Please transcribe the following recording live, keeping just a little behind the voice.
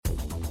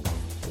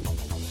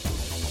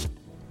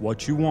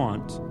what you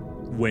want,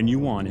 when you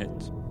want it,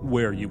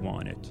 where you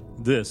want it.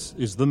 This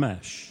is The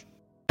Mesh.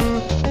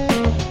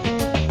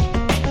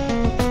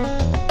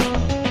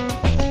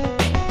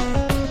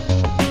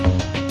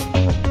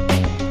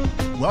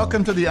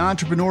 Welcome to the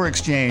Entrepreneur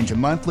Exchange, a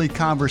monthly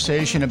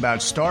conversation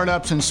about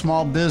startups and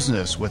small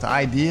business with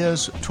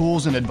ideas,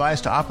 tools, and advice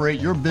to operate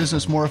your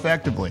business more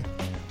effectively.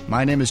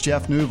 My name is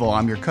Jeff Newville.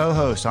 I'm your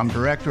co-host. I'm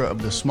director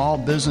of the Small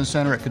Business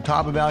Center at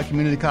Catawba Valley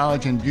Community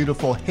College in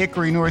beautiful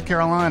Hickory, North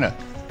Carolina.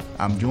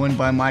 I'm joined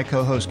by my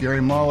co-host,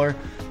 Gary Muller,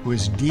 who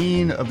is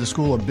Dean of the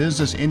School of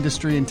Business,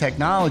 Industry, and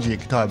Technology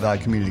at Catawba Valley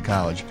Community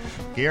College.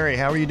 Gary,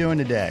 how are you doing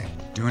today?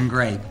 Doing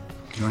great.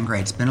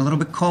 It's been a little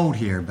bit cold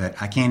here, but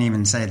I can't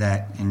even say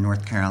that in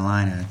North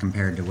Carolina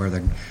compared to where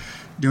they're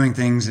doing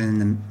things in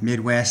the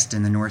Midwest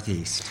and the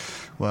Northeast.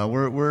 Well,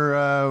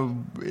 we're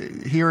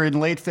here in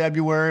late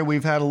February.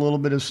 We've had a little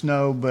bit of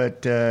snow,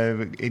 but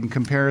in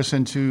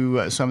comparison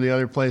to some of the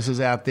other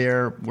places out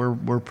there,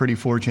 we're pretty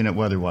fortunate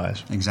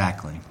weather-wise.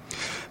 Exactly.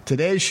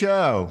 Today's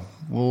show,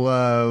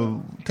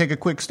 we'll take a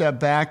quick step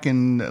back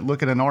and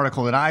look at an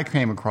article that I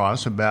came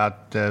across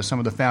about some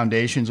of the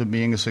foundations of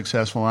being a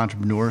successful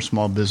entrepreneur,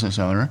 small business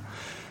owner.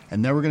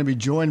 And then we're going to be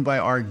joined by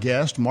our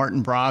guest,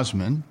 Martin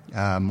Brosman.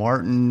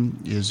 Martin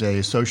is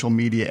a social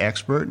media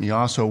expert, and he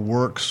also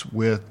works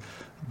with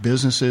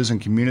businesses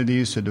and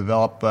communities to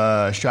develop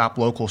a shop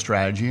local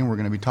strategy. And we're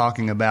going to be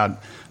talking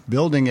about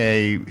building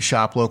a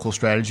shop local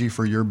strategy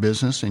for your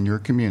business and your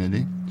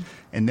community.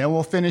 And then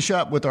we'll finish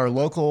up with our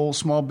local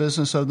small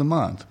business of the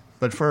month.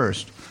 But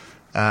first,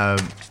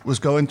 was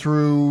going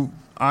through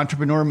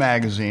Entrepreneur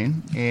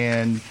Magazine,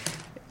 and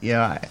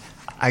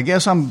I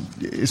guess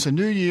it's a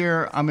new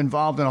year. I'm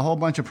involved in a whole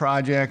bunch of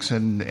projects,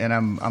 and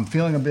I'm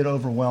feeling a bit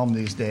overwhelmed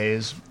these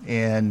days.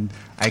 And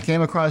I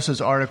came across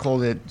this article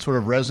that sort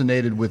of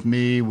resonated with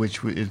me,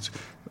 which is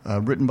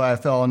written by a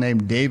fellow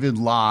named David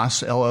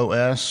Loss,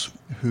 L-O-S,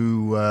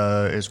 who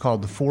is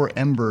called The Four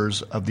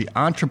Embers of the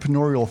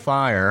Entrepreneurial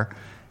Fire.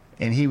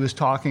 And he was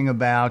talking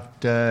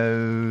about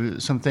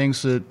some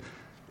things that,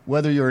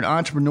 whether you're an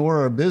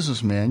entrepreneur or a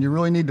businessman, you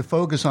really need to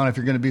focus on if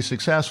you're going to be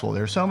successful.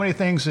 There are so many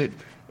things that,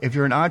 if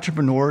you're an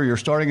entrepreneur, you're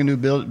starting a new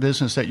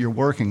business that you're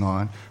working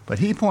on. But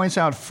he points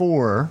out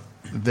four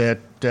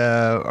that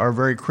are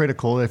very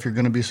critical if you're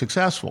going to be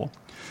successful.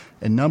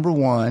 And number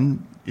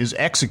one is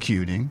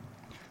executing,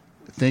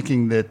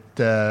 thinking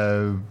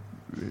that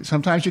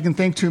sometimes you can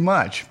think too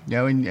much,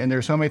 and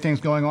there's so many things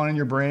going on in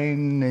your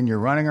brain, and you're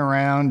running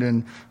around,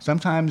 and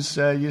sometimes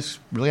you just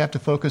really have to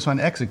focus on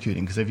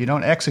executing, because if you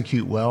don't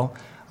execute well,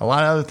 a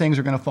lot of other things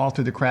are going to fall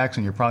through the cracks,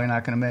 and you're probably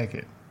not going to make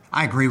it.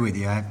 I agree with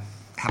you. I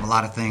have a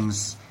lot of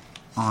things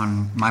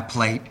on my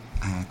plate.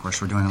 Of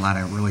course, we're doing a lot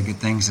of really good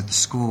things at the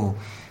school,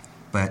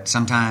 but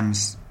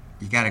sometimes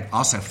you got to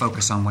also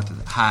focus on what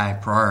the high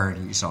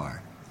priorities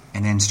are,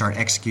 and then start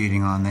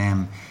executing on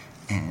them.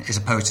 As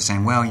opposed to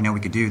saying, well, we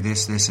could do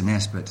this, this, and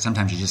this, but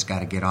sometimes you just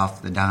got to get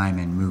off the dime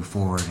and move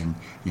forward and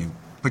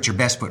put your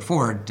best foot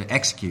forward to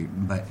execute,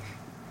 but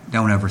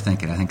don't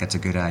overthink it. I think that's a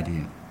good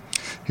idea.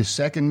 His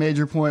second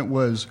major point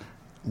was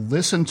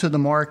listen to the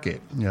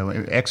market.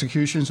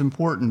 Execution is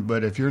important,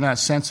 but if you're not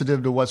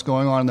sensitive to what's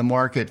going on in the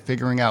market,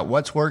 figuring out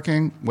what's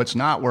working, what's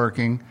not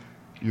working,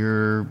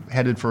 you're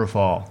headed for a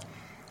fall.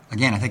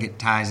 Again, I think it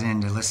ties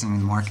into listening to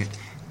the market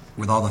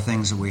with all the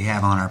things that we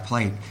have on our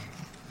plate.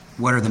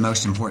 What are the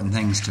most important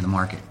things to the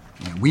market?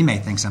 We may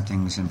think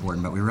something is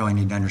important, but we really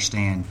need to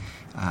understand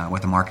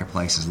what the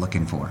marketplace is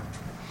looking for.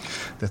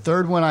 The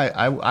third one,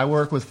 I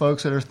work with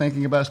folks that are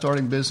thinking about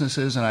starting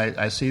businesses, and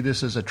I see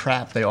this as a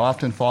trap they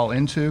often fall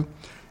into.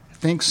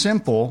 Think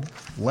simple,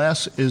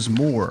 less is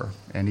more.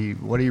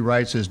 And what he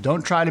writes is,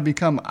 don't try to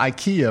become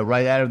IKEA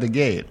right out of the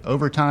gate.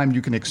 Over time,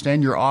 you can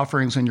extend your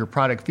offerings and your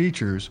product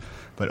features,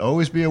 but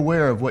always be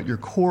aware of what your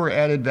core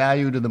added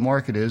value to the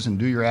market is and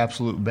do your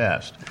absolute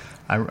best.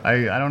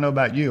 I don't know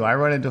about you. I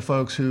run into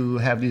folks who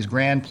have these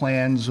grand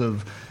plans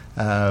of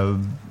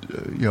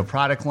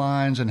product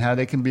lines and how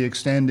they can be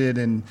extended.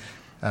 And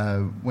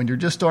when you're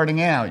just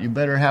starting out, you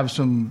better have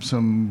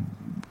some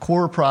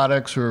core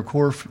products or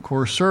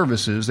core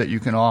services that you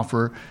can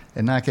offer,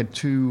 and not get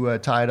too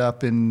tied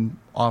up in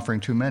offering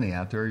too many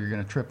out there. You're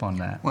going to trip on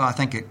that. Well, I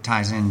think it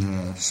ties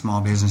into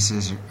small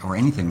businesses or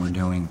anything we're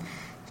doing.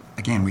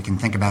 Again, we can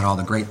think about all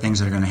the great things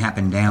that are going to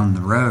happen down the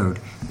road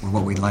or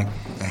what we'd like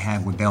to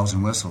have with bells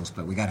and whistles,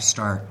 but we got to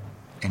start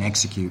and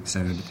execute.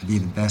 So to be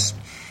the best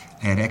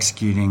at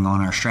executing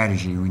on our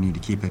strategy, we need to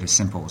keep it as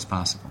simple as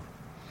possible.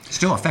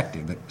 Still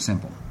effective, but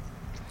simple.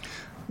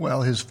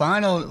 Well, his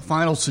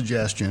final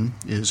suggestion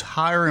is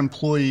hire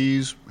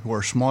employees who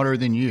are smarter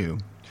than you.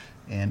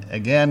 And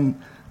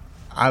again,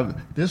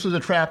 this was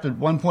a trap at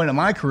one point in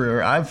my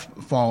career I've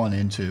fallen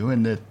into,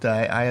 and that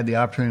I had the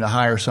opportunity to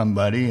hire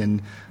somebody,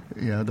 and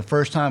the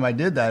first time I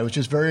did that, it was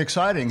just very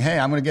exciting. Hey,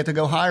 I'm going to get to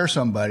go hire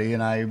somebody,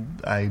 and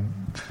I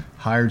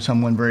hired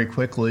someone very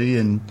quickly.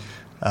 And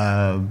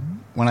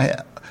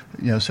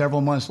when several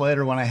months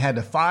later, when I had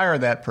to fire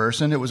that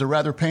person, it was a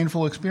rather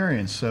painful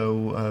experience.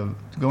 So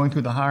going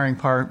through the hiring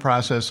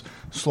process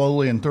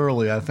slowly and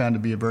thoroughly, I found to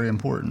be very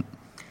important.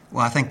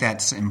 Well, I think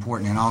that's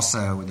important, and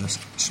also the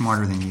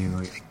Smarter Than You,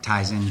 it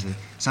ties into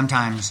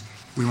sometimes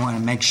we want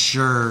to make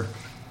sure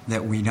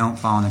that we don't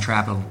fall in the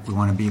trap of we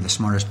want to be the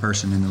smartest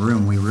person in the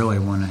room. We really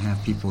want to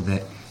have people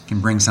that can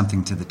bring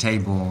something to the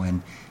table,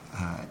 and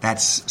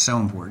that's so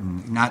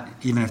important, not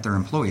even if they're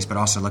employees, but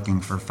also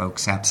looking for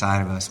folks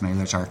outside of us, maybe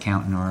that's our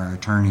accountant or our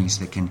attorneys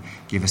that can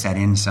give us that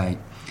insight,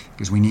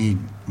 because we need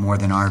more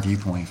than our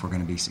viewpoint if we're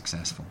going to be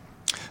successful.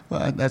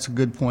 Well, that's a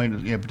good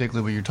point,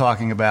 particularly when you're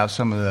talking about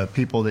some of the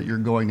people that you're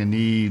going to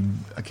need,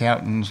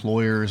 accountants,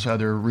 lawyers,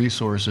 other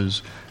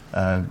resources.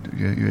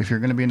 If you're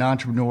going to be an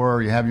entrepreneur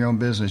or you have your own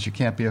business, you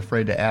can't be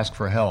afraid to ask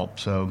for help.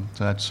 So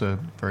that's a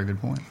very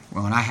good point.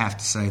 Well, and I have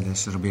to say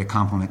this, it'll be a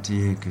compliment to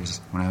you, because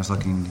when I was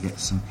looking to get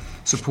some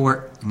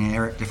support in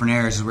the different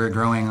areas as we were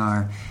growing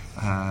our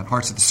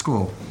parts of the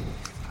school,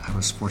 I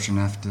was fortunate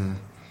enough to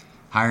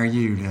hire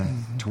you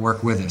to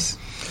work with us,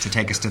 to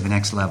take us to the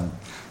next level.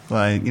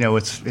 Well,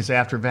 it's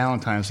after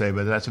Valentine's Day,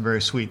 but that's a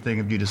very sweet thing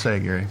of you to say,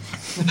 Gary.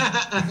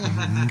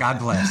 God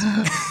bless.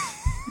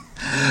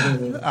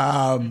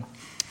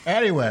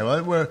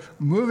 Anyway, we're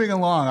moving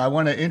along. I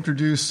want to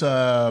introduce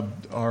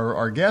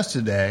our guest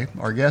today.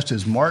 Our guest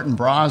is Martin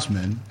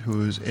Brosman,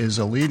 who is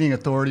a leading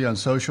authority on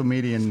social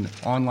media and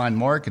online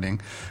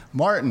marketing.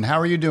 Martin, how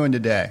are you doing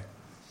today?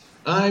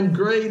 I'm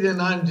great, and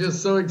I'm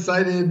just so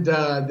excited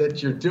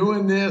that you're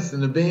doing this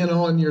and to being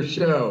on your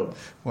show.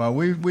 Well,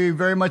 we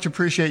very much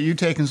appreciate you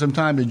taking some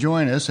time to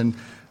join us. And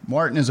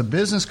Martin is a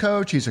business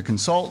coach. He's a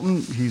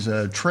consultant. He's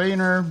a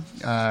trainer.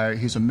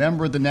 He's a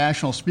member of the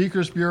National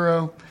Speakers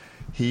Bureau.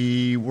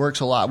 He works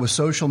a lot with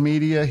social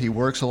media. He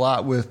works a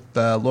lot with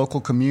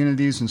local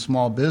communities and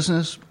small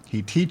business.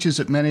 He teaches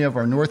at many of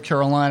our North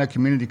Carolina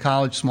Community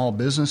College small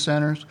business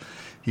centers.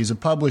 He's a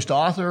published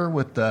author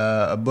with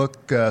a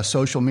book,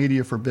 Social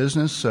Media for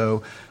Business.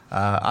 So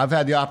I've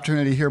had the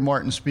opportunity to hear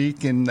Martin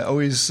speak and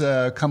always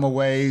come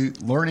away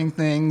learning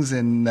things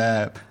and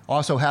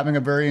also having a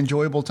very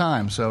enjoyable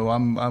time. So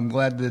I'm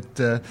glad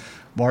that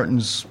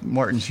Martin's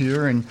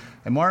here. And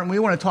Martin, we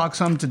want to talk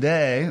some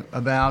today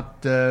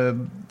about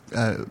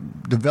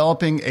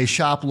developing a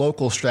shop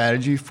local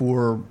strategy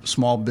for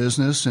small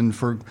business and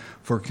for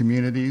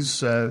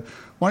communities.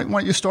 Why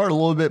don't you start a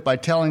little bit by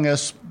telling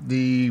us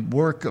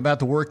about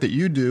the work that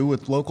you do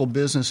with local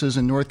businesses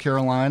in North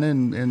Carolina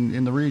and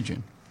in the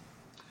region?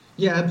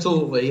 Yeah,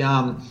 absolutely.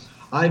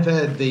 I've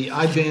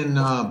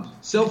been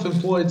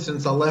self-employed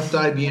since I left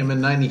IBM in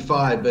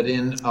 '95, but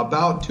in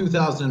about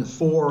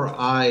 2004,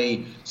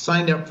 I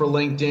signed up for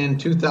LinkedIn.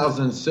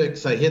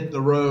 2006, I hit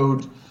the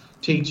road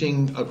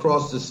teaching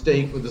across the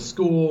state with the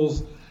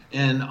schools,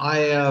 and I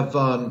have,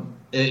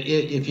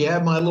 if you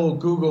have my little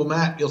Google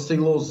map, you'll see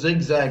little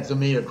zigzags of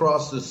me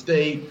across the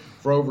state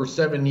for over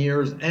 7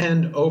 years,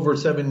 and over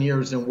 7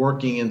 years in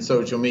working in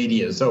social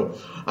media. So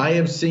I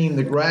have seen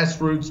the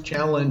grassroots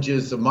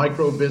challenges of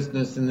micro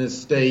business in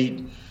this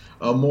state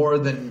more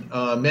than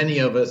many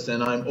of us,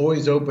 and I'm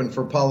always open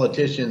for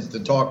politicians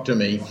to talk to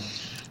me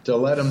to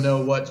let them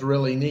know what's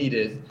really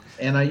needed.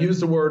 And I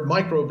use the word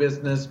micro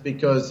business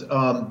because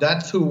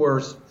that's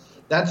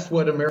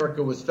what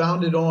America was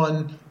founded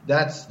on.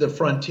 That's the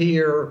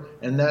frontier,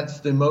 and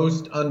that's the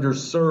most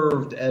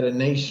underserved at a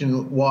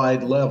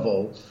nationwide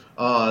level.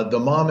 The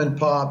mom and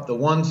pop, the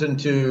ones and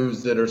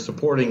twos that are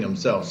supporting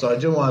themselves. So I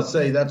just want to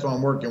say that's what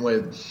I'm working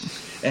with.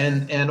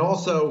 And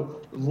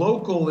also,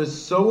 local is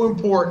so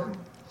important,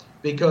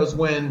 because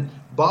when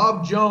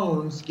Bob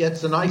Jones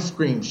gets an ice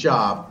cream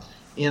shop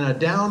in a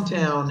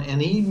downtown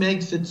and he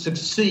makes it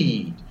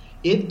succeed,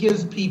 it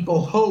gives people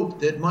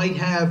hope that might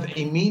have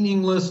a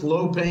meaningless,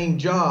 low-paying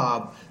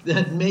job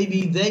that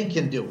maybe they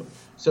can do it.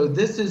 So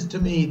this is, to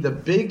me, the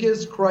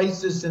biggest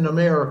crisis in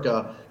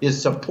America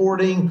is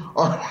supporting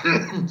our,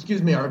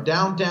 our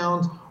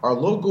downtowns, our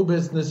local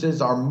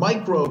businesses, our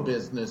micro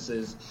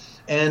businesses.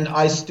 And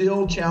I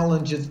still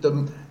challenge it's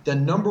the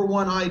number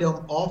one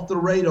item off the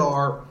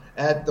radar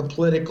at the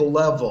political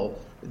level.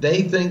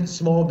 They think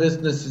small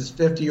business is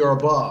 50 or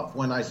above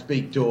when I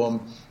speak to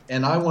them.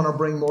 And I want to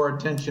bring more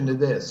attention to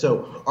this.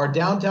 So our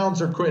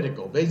downtowns are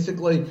critical.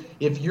 Basically,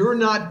 if you're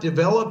not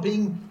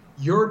developing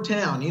your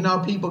town, you know how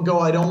people go,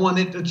 I don't want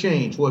it to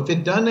change. Well, if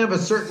it doesn't have a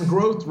certain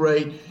growth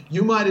rate,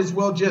 you might as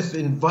well just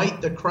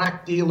invite the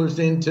crack dealers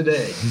in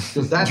today,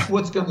 because that's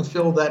what's going to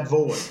fill that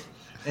void.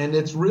 And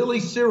it's really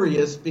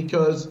serious,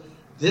 because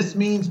this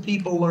means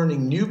people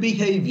learning new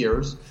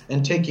behaviors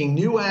and taking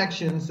new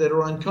actions that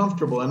are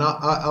uncomfortable. And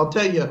I'll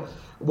tell you,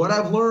 what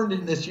I've learned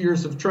in this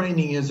years of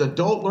training is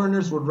adult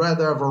learners would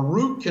rather have a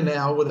root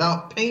canal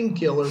without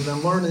painkillers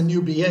than learn a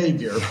new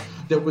behavior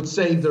that would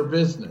save their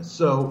business.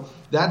 So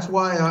that's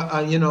why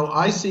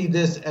I see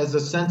this as a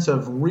sense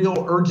of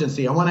real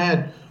urgency. I want to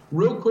add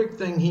real quick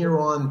thing here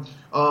on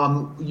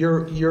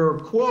your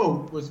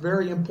quote was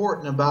very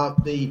important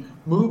about the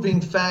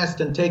moving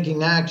fast and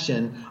taking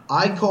action.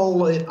 I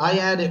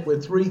add it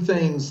with three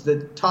things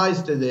that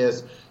ties to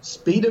this: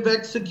 speed of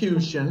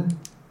execution,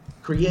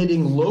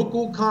 creating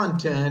local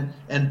content,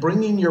 and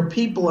bringing your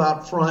people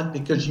out front,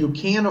 because you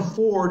can't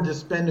afford to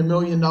spend $1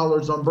 million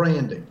on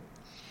branding.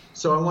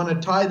 So I want to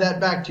tie that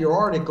back to your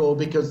article,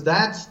 because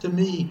that's, to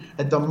me,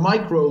 at the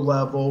micro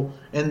level,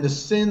 and the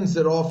sins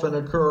that often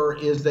occur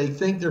is they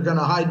think they're going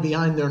to hide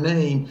behind their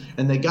name,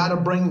 and they got to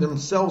bring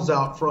themselves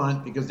out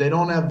front because they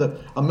don't have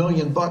 $1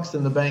 million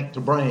in the bank to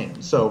bring.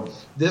 So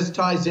this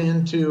ties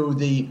into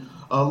the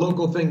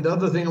local thing. The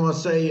other thing I want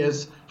to say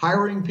is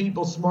hiring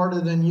people smarter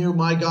than you.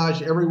 My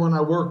gosh, everyone I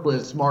work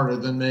with is smarter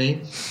than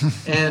me.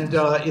 And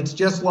it's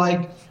just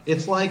like,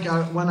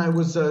 when I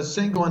was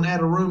single and had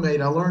a roommate,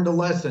 I learned a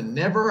lesson.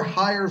 Never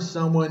hire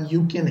someone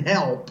you can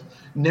help.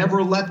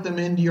 Never let them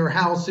into your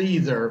house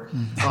either.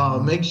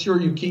 Make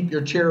sure you keep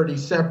your charity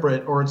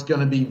separate, or it's going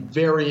to be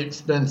very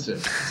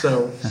expensive.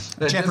 So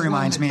Jeff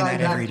reminds me of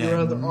that every day. Your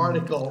other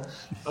article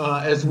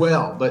as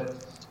well, but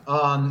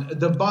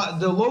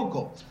the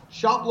local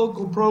shop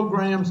local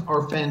programs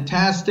are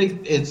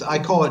fantastic. I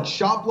call it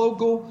shop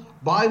local,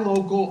 buy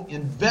local,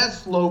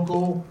 invest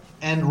local,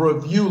 and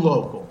review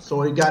local.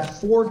 So we've got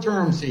 4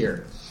 terms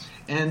here,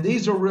 and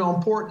these are real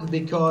important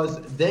because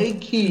they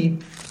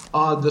keep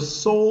the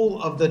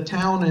soul of the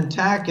town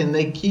intact, and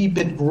they keep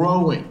it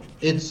growing.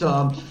 That's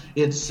to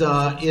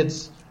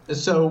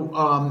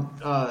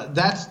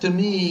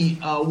me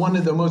one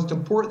of the most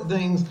important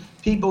things.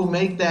 People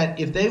make that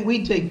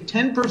we take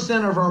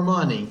 10% of our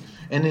money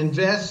and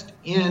invest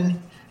in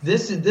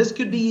this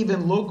could be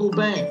even local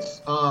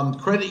banks,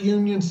 credit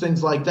unions,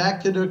 things like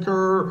that could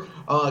occur.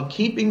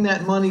 Keeping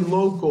that money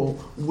local,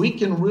 we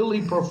can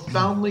really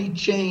profoundly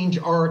change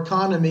our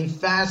economy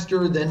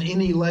faster than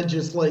any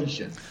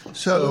legislation.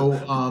 So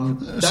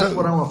that's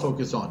what I want to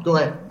focus on. Go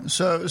ahead.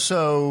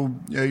 So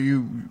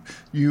you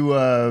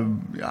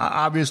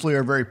obviously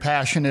are very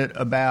passionate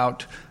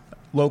about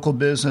local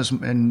business,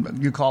 and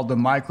you called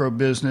them micro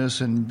business,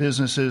 and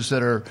businesses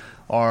that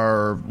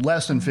are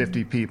less than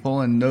 50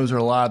 people, and those are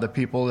a lot of the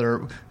people that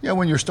are,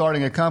 when you're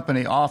starting a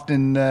company,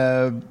 often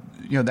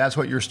that's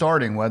what you're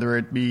starting, whether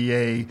it be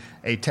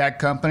a tech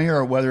company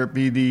or whether it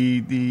be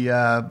the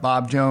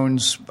Bob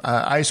Jones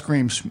ice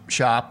cream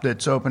shop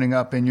that's opening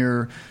up in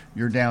your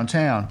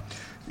downtown.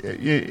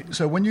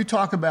 So when you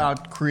talk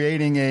about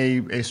creating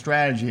a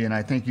strategy, and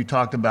I think you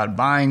talked about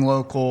buying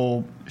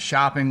local,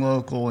 shopping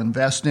local,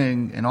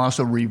 investing, and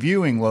also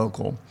reviewing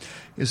local,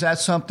 is that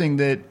something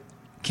that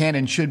can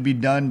and should be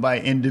done by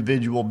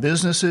individual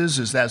businesses?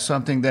 Is that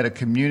something that a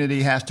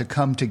community has to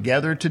come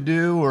together to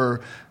do, or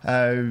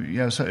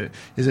so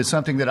is it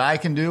something that I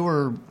can do,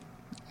 or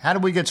how do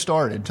we get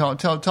started? Tell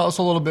us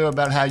a little bit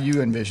about how you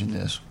envision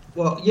this.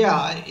 Well,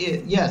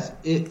 yes.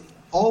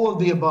 All of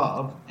the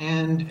above,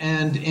 and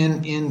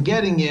in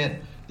getting it,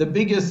 the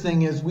biggest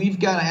thing is we've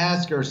got to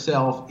ask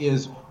ourselves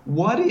is,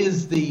 what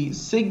is the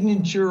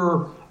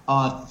signature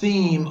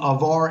theme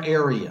of our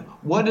area?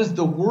 What does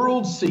the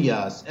world see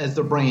us as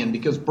the brand?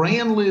 Because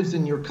brand lives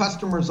in your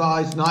customer's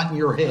eyes, not in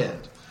your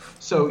head.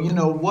 So,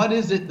 what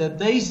is it that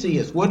they see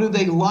us? What do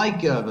they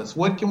like of us?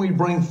 What can we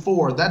bring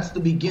forward? That's the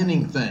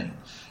beginning thing.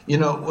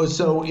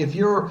 So if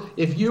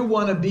you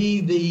want to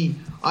be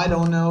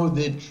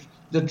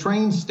the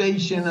train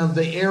station of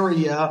the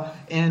area,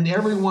 and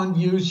everyone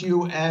views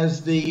you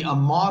as the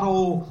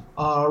model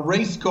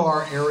race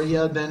car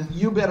area, then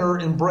you better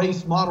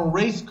embrace model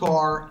race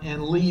car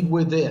and lead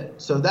with it.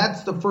 So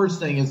that's the first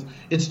thing.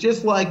 It's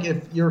just like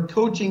if you're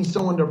coaching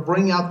someone to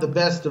bring out the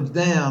best of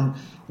them,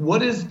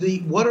 what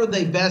are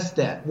they best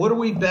at? What are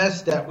we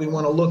best at? We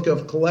want to look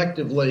up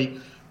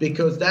collectively,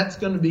 because that's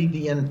going to be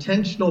the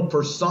intentional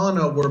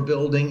persona we're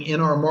building in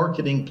our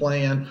marketing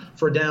plan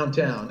for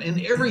downtown. And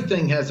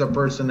everything has a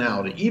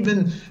personality.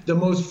 Even the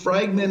most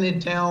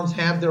fragmented towns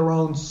have their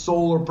own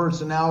soul or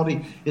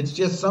personality. It's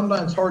just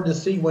sometimes hard to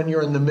see when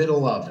you're in the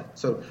middle of it.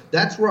 So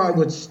that's where I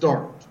would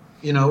start.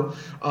 Then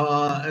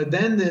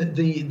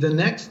the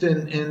next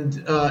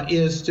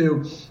is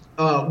to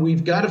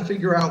we've got to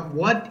figure out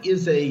what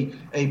is a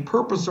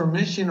purpose or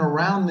mission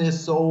around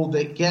this soul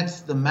that gets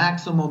the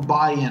maximum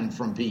buy-in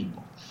from people.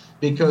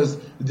 Because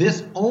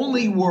this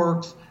only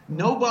works,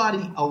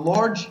 a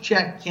large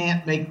check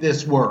can't make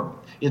this work.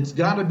 It's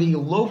got to be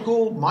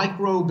local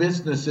micro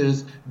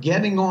businesses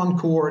getting on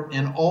court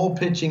and all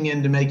pitching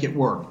in to make it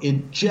work.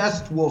 It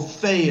just will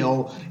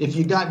fail if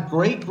you got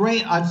great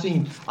grant. I've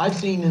seen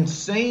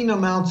insane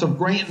amounts of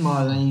grant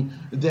money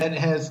that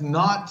has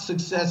not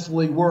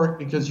successfully worked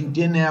because you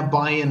didn't have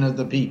buy-in of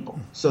the people.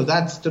 So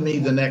that's, to me,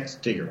 the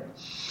next tier.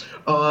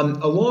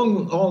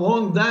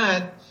 Along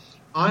that,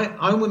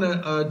 I want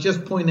to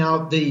just point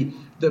out the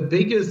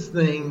biggest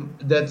thing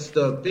that's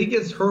the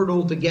biggest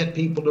hurdle to get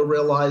people to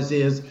realize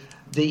is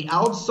the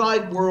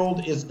outside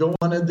world is going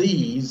to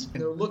these.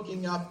 They're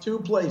looking up 2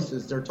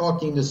 places. They're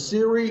talking to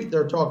Siri,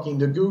 they're talking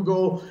to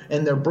Google,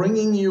 and they're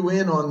bringing you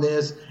in on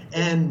this.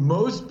 And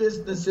most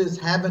businesses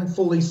haven't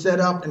fully set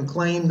up and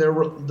claimed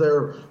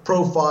their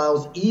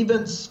profiles.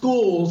 Even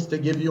schools, to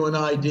give you an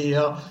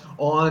idea,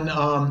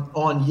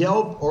 on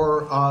Yelp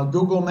or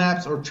Google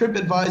Maps or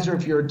TripAdvisor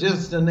if you're a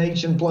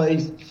destination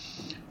place.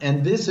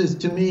 And this is,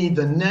 to me,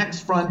 the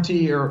next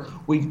frontier.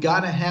 We've got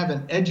to have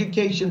an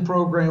education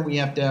program. We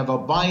have to have a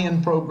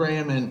buy-in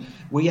program, and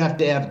we have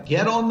to have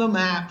get on the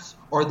maps,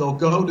 or they'll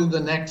go to the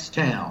next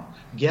town.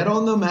 get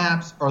on the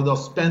maps or they'll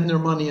spend their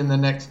money in the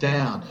next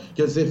town.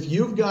 Because if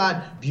you've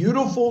got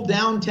beautiful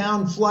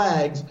downtown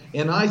flags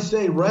and I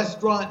say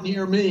restaurant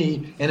near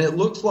me and it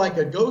looks like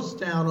a ghost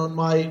town on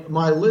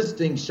my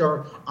listing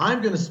chart,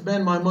 I'm going to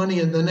spend my money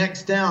in the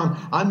next town.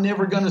 I'm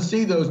never going to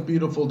see those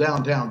beautiful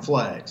downtown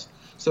flags.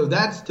 So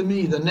that's, to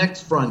me, the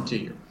next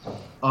frontier.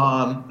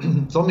 So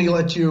let me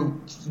let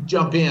you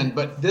jump in.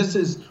 But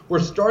we're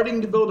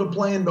starting to build a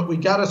plan, but we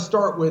got to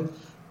start with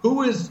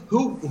who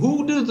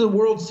does the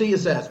world see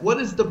us as? What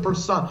is the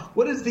persona?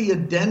 What is the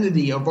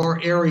identity of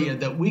our area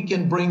that we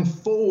can bring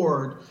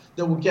forward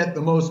that will get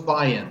the most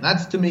buy-in?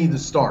 That's, to me, the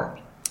start.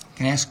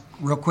 Can I ask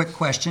a real quick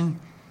question?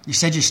 You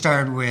said you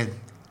started with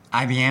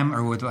IBM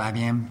or with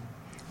IBM.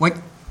 What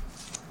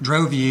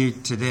drove you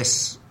to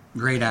this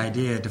great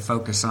idea to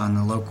focus on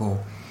the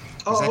local?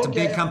 That's a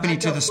big company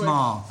to the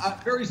small.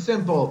 Very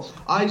simple.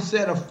 I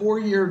set a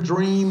 4-year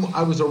dream.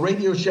 I was a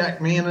Radio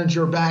Shack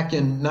manager back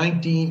in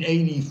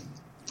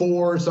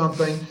 1984 or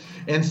something,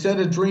 and set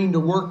a dream to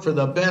work for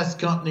the best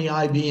company,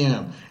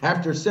 IBM.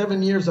 After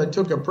 7 years, I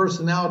took a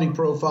personality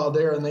profile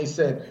there, and they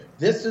said,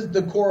 this is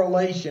the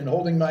correlation,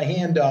 holding my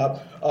hand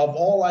up, of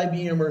all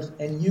IBMers,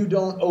 and you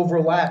don't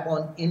overlap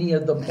on any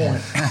of the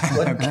points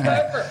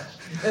whatsoever.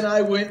 And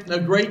I went in a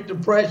Great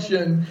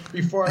Depression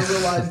before I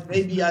realized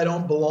maybe I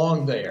don't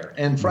belong there.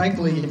 And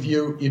frankly, if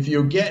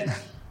you get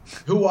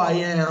who I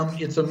am,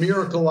 it's a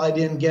miracle I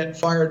didn't get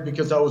fired,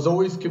 because I was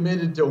always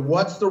committed to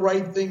what's the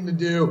right thing to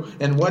do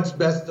and what's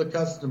best for the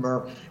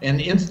customer. And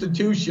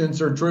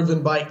institutions are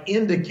driven by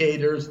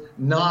indicators,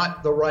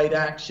 not the right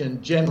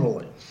action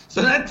generally.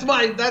 So that's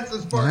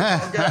as far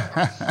as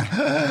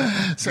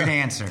I'll go. Good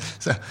answer.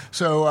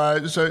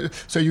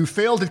 So you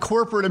failed at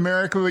corporate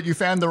America, but you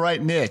found the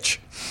right niche.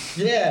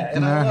 Yeah,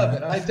 and I love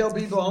it. I tell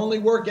people I only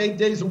work 8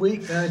 days a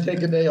week, and I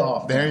take a day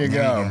off. There you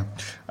go.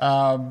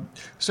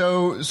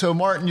 So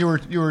Martin, you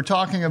were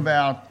talking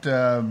about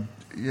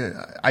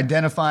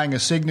identifying a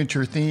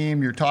signature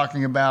theme. You're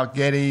talking about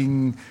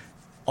getting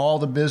all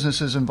the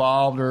businesses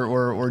involved,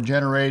 or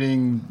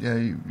generating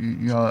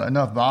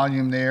enough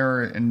volume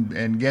there,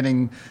 and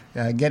getting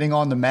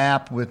on the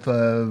map with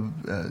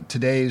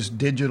today's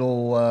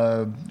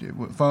digital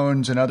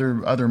phones and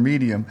other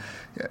medium.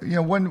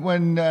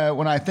 When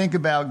I think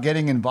about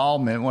getting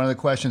involvement, one of the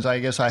questions I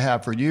guess I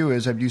have for you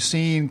is: have you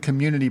seen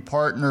community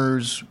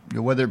partners,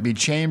 whether it be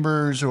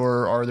chambers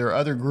or are there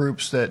other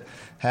groups that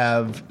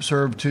have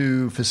served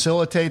to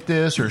facilitate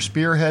this or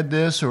spearhead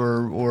this,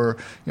 or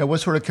what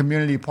sort of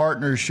community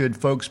partners should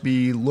folks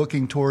be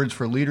looking towards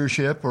for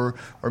leadership, or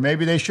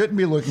maybe they shouldn't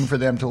be looking for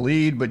them to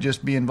lead, but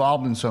just be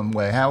involved in some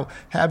way? How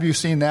have you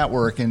seen that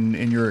work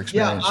in your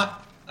experience? Yeah,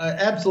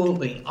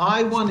 absolutely.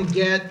 I want to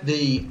get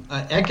the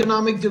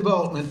economic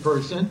development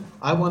person.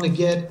 I want to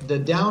get the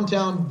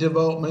downtown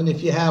development,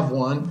 if you have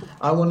one.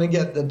 I want to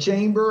get the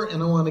chamber,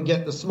 and I want to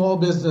get the small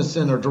business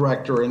center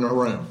director in a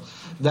room.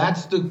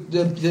 That's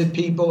the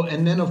people.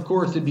 And then, of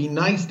course, it'd be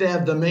nice to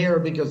have the mayor,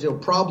 because he'll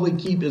probably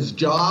keep his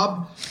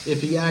job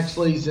if he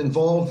actually is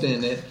involved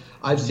in it.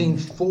 I've seen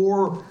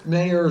 4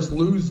 mayors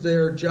lose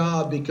their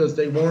job because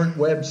they weren't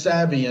web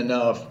savvy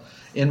enough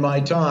in my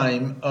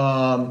time.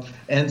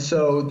 And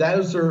so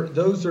those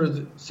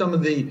are some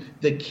of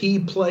the key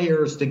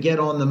players to get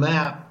on the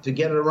map, to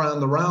get it around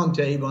the round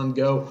table and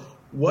go,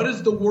 what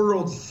does the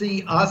world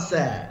see us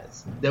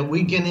as that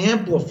we can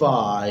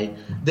amplify,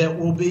 that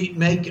will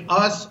make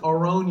us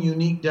our own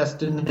unique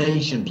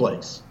destination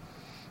place?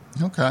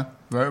 Okay.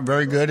 Very,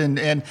 very good.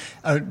 And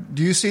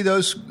do you see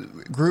those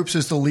groups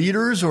as the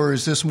leaders, or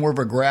is this more of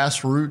a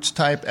grassroots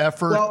type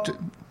effort? Well,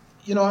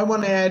 I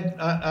want to add,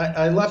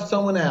 I left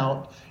someone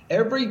out.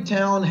 Every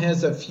town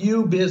has a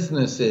few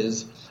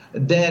businesses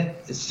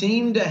that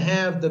seem to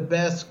have the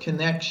best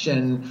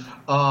connection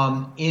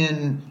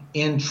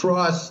in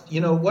trust.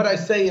 What I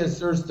say is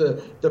there's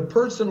the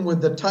person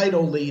with the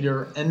title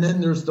leader, and then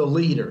there's the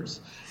leaders.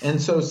 And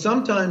so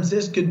sometimes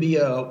this could be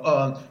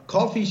a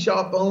coffee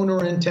shop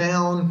owner in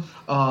town.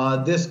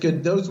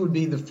 Those would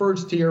be the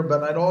first tier,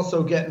 but I'd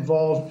also get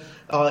involved.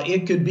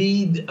 It could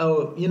be,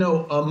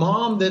 a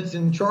mom that's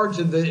in charge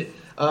of the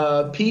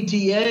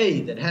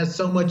PTA that has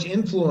so much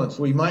influence.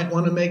 We might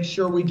want to make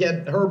sure we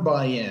get her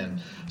buy-in.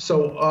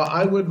 So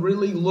I would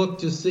really look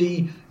to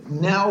see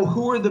now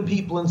who are the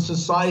people in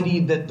society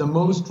that the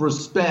most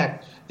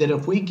respect, that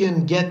if we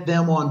can get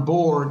them on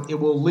board, it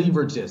will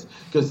leverage this.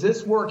 Because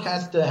this work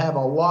has to have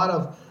a lot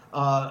of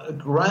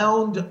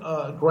ground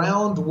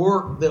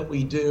work that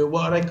we do.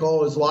 What I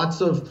call is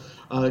lots of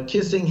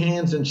kissing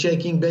hands and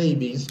shaking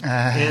babies,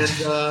 and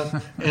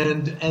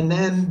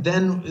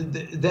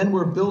then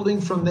we're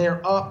building from there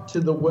up to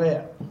the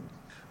web.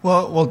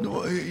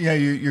 Well, yeah,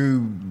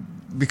 you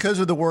because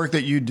of the work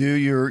that you do,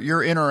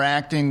 you're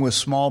interacting with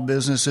small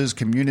businesses,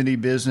 community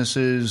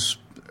businesses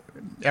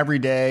every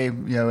day.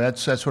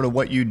 That's sort of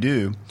what you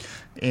do.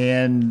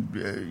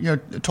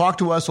 And talk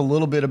to us a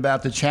little bit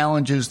about the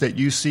challenges that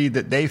you see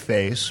that they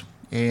face.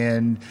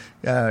 And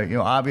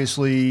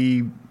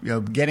obviously,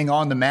 getting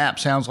on the map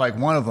sounds like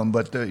one of them.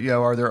 But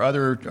are there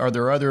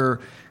other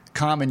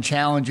common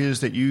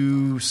challenges that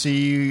you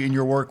see in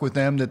your work with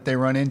them that they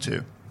run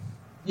into?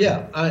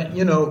 Yeah,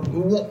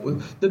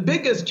 the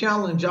biggest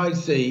challenge I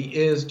see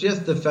is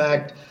just the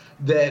fact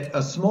that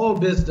a small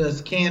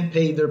business can't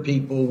pay their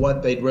people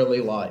what they'd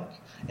really like.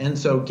 And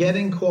so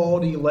getting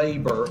quality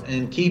labor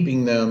and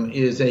keeping them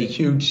is a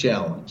huge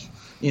challenge.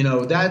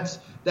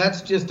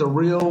 That's just a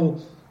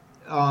real,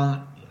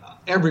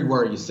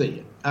 everywhere you see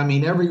it. I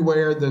mean,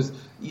 everywhere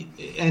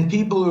and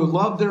people who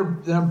love their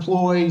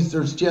employees,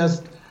 there's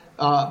just,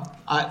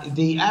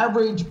 the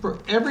average,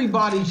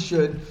 everybody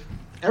should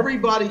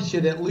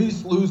at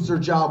least lose their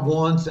job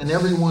once, and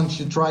everyone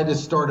should try to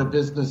start a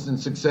business and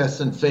success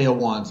and fail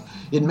once.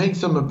 It makes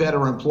them a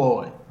better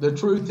employee. The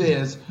truth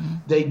is,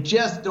 they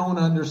just don't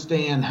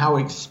understand how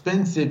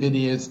expensive it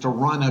is to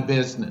run a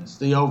business,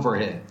 the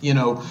overhead,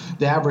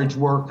 the average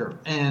worker.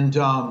 And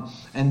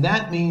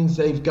that means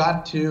they've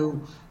got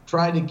to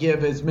try to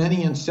give as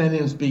many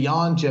incentives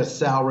beyond just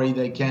salary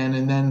they can,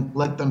 and then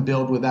let them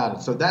build without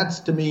it. So that's,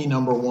 to me,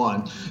 number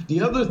one.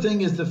 The other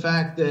thing is the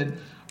fact that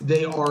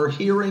they are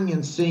hearing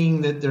and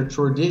seeing that their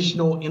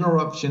traditional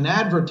interruption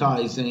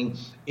advertising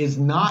is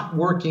not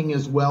working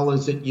as well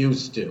as it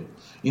used to.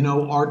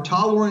 Our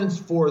tolerance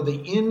for the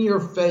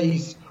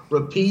in-your-face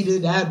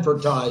repeated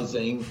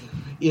advertising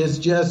is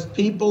just,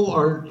 people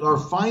are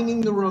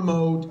finding the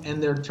remote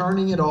and they're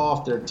turning it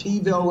off, they're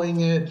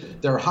TiVoing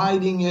it, they're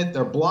hiding it,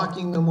 they're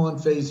blocking them on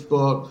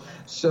Facebook.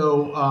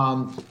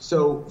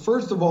 So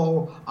first of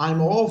all,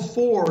 I'm all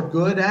for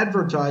good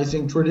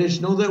advertising,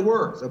 traditional, that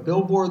works. A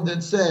billboard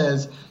that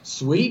says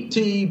sweet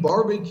tea,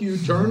 barbecue,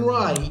 turn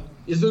right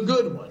is a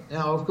good one.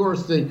 Now, of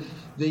course, the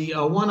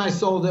one I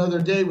saw the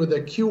other day with a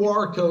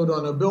QR code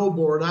on a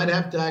billboard, I'd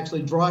have to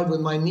actually drive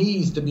with my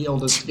knees to be able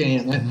to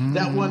scan it.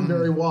 That wasn't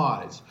very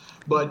wise.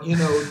 But,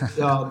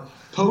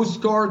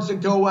 postcards that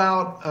go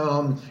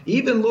out,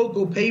 even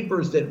local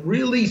papers that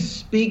really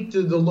speak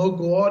to the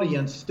local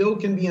audience still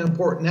can be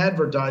important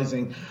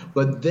advertising,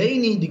 but they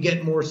need to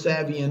get more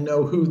savvy and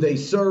know who they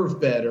serve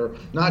better,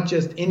 not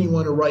just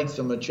anyone who writes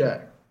them a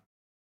check.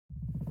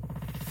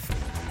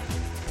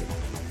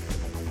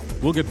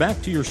 We'll get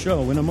back to your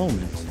show in a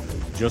moment.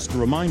 Just a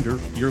reminder,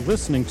 you're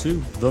listening to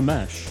The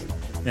Mesh,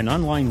 an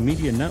online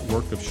media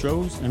network of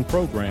shows and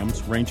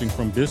programs ranging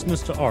from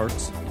business to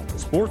arts,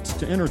 sports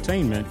to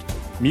entertainment,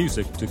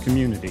 music to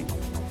community.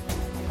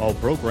 All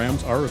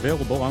programs are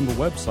available on the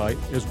website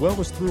as well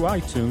as through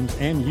iTunes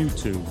and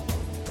YouTube.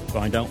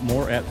 Find out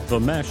more at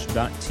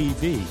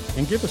themesh.tv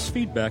and give us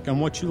feedback on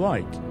what you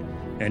like.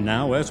 And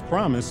now, as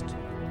promised,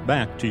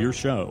 back to your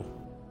show.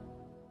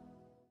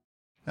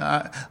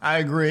 I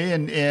agree,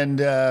 and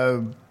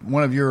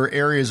one of your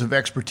areas of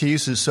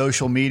expertise is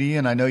social media,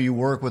 and I know you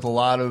work with a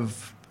lot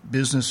of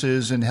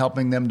businesses and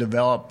helping them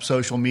develop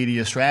social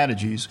media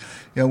strategies.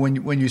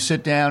 When you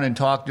sit down and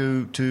talk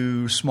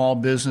to small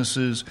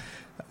businesses,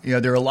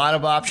 there are a lot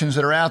of options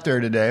that are out there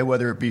today,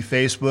 whether it be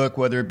Facebook,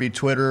 whether it be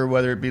Twitter,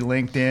 whether it be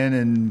LinkedIn,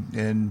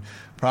 and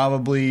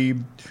probably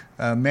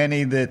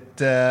many that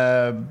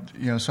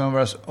some of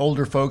us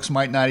older folks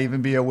might not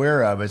even be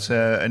aware of. It's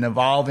an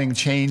evolving,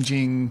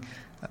 changing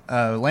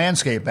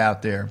landscape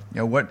out there.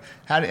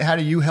 How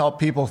do you help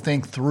people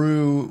think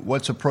through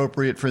what's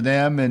appropriate for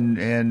them,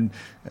 and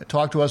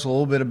talk to us a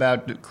little bit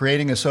about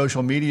creating a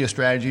social media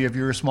strategy if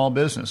you're a small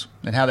business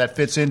and how that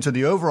fits into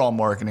the overall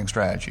marketing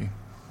strategy?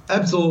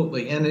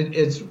 Absolutely, and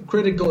it's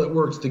critical it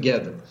works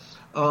together.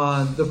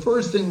 The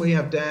first thing we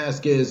have to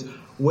ask is,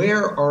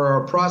 where are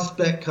our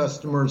prospect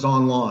customers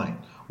online?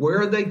 Where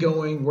are they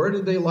going? Where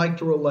do they like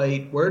to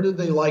relate? Where do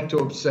they like to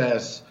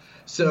obsess?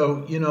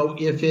 So,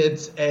 if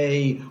it's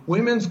a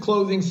women's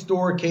clothing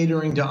store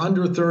catering to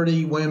under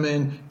 30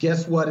 women,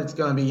 guess what? It's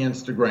going to be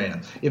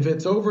Instagram. If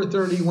it's over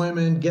 30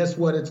 women, guess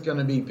what? It's going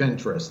to be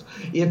Pinterest.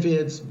 If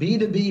it's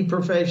B2B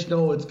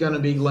professional, it's going to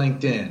be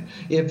LinkedIn.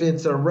 If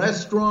it's a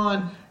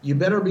restaurant, you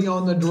better be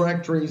on the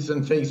directories,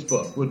 and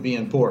Facebook would be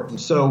important.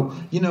 So,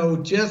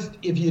 just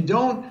if you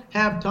don't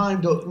have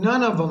time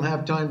none of them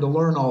have time to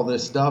learn all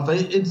this stuff.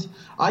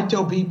 I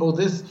tell people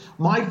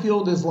my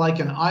field is like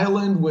an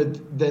island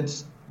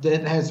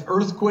that has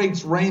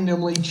earthquakes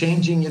randomly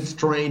changing its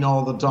terrain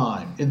all the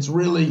time.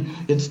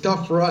 It's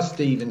tough for us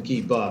to even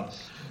keep up.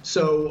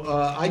 So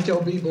I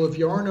tell people, if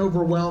you aren't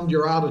overwhelmed,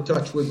 you're out of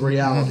touch with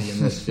reality in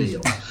this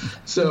field.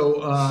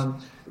 So,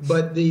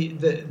 but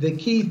the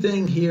key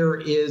thing here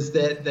is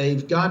that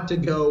they've got to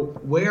go,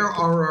 where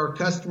are our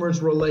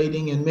customers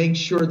relating, and make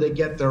sure they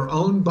get their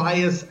own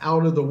bias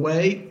out of the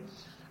way.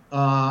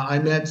 I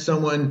met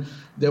someone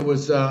that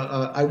was,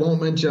 I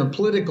won't mention a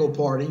political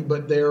party,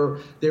 but they were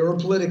a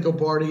political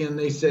party, and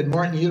they said,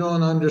 Martin, you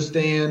don't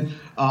understand.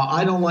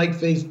 I don't like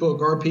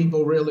Facebook. Our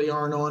people really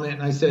aren't on it.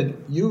 And I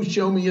said, you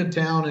show me a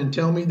town and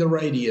tell me the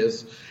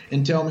radius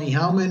and tell me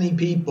how many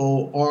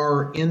people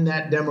are in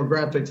that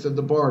demographics of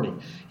the party.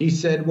 He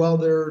said, well,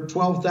 there are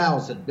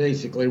 12,000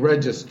 basically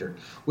registered.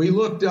 We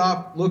looked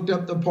up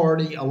the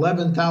party,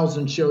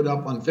 11,000 showed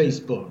up on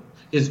Facebook.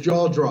 His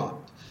jaw dropped.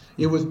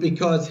 It was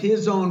because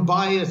his own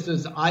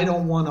biases, I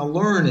don't want to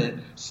learn it,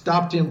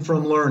 stopped him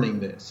from learning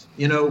this.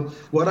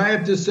 What I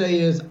have to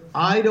say is,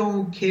 I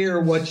don't care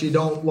what you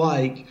don't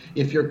like.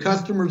 If your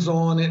customers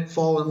on it,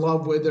 fall in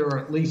love with it, or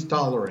at least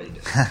tolerate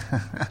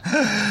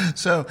it.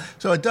 So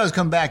it does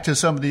come back to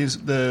some of these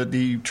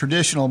the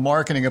traditional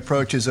marketing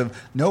approaches of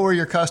know where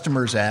your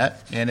customer's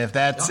at, and if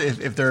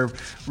they're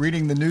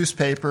reading the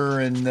newspaper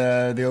in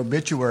the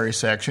obituary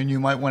section, you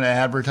might want to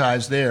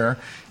advertise there.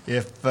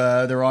 If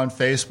they're on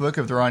Facebook,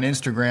 if they're on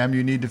Instagram,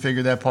 you need to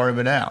figure that part of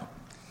it out.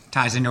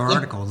 Ties into our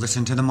article.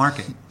 Listen to the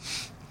market.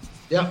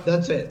 Yeah,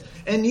 that's it.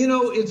 And,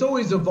 it's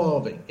always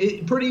evolving.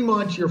 Pretty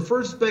much your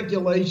first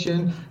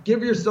speculation,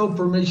 give yourself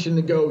permission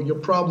to go, you're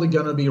probably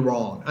going to be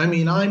wrong. I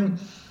mean,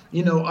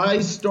 I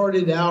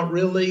started out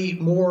really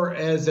more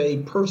as a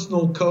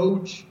personal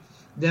coach.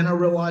 Then I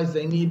realized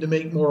they need to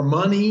make more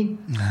money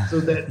so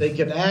that they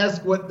could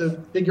ask what the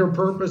bigger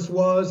purpose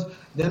was.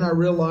 Then I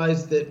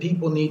realized that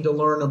people need to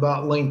learn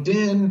about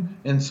LinkedIn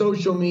and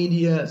social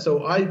media.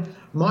 So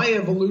my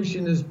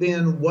evolution has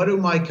been, what do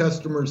my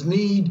customers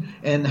need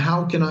and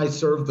how can I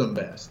serve them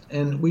best?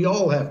 And we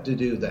all have to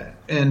do that.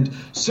 And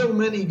so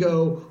many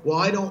go, well,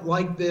 I don't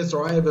like this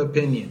or I have an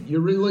opinion. You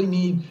really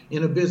need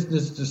in a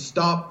business to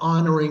stop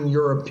honoring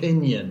your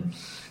opinion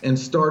and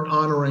start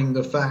honoring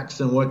the facts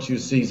and what you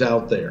see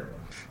out there.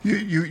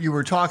 You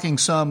were talking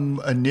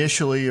some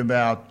initially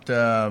about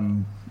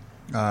the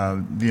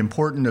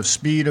importance of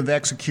speed of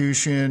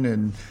execution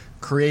and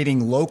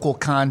creating local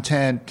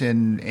content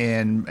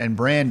and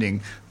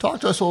branding. Talk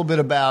to us a little bit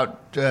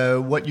about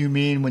what you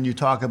mean when you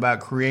talk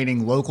about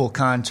creating local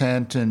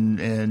content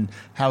and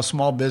how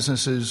small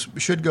businesses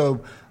should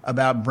go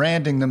about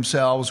branding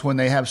themselves when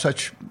they have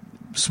such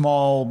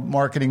small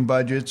marketing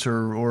budgets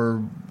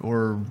or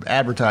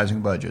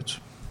advertising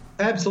budgets.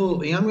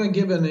 Absolutely. I'm going to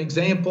give an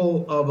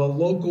example of a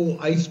local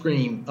ice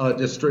cream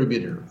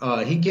distributor.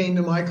 He came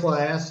to my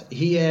class.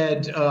 He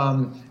had,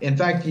 in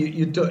fact,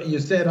 you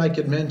said I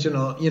could mention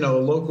a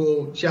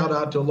local shout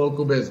out to a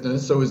local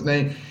business. So his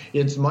name,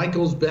 it's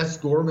Michael's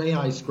Best Gourmet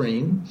Ice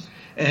Cream,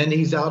 and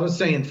he's out of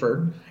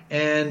Sanford.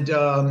 And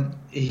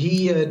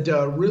he had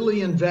really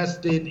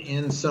invested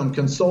in some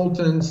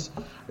consultants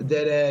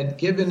that had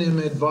given him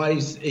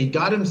advice. He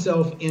got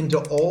himself into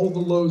all the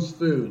Lowe's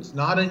foods.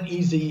 Not an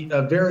easy,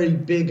 a very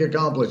big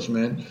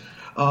accomplishment.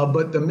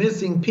 But the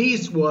missing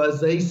piece was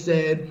they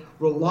said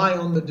rely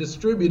on the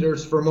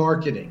distributors for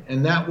marketing.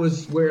 And that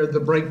was where the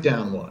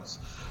breakdown was.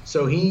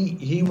 So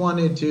he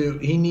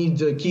needed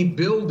to keep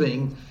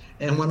building.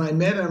 And when I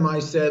met him, I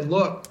said,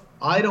 look,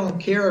 I don't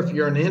care if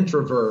you're an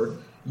introvert.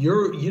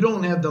 You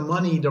don't have the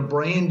money to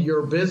brand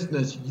your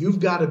business.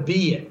 You've got to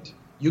be it.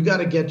 You got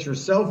to get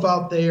yourself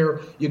out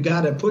there. You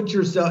got to put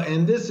yourself,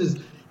 and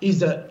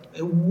he's a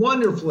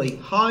wonderfully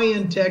high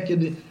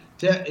integrity,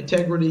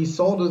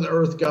 salt of the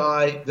earth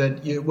guy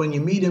that when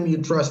you meet him, you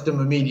trust him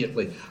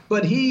immediately.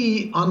 But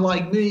he,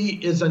 unlike me,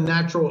 is a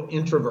natural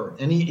introvert,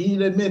 and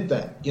he'd admit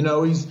that.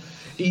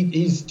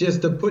 He's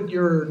just a put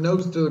your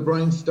nose to the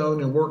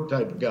grindstone and work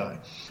type of guy.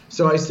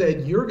 So I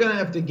said, you're going to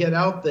have to get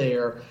out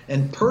there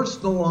and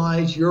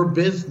personalize your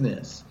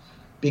business,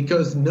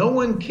 because no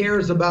one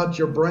cares about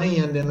your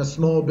brand in a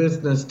small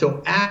business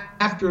till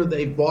after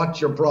they've bought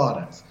your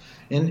products.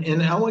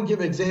 And I want to give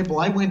an example.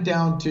 I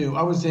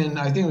was in,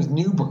 I think it was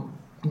New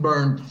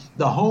Bern,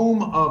 the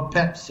home of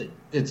Pepsi,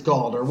 it's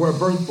called, or where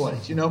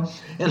birthplace, and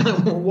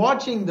I'm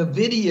watching the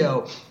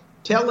video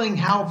telling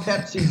how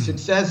Pepsi's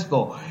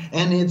successful,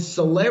 and it's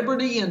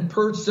celebrity in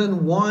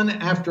person one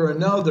after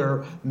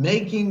another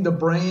making the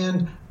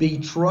brand be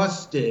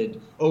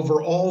trusted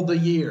over all the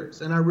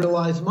years. And I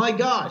realized, my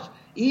gosh,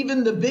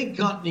 even the big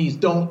companies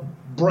don't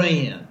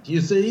brand.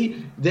 You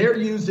see, they're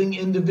using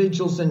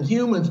individuals and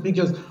humans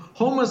because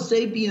Homo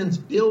sapiens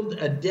build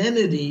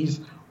identities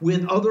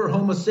with other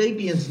Homo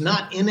sapiens,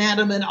 not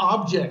inanimate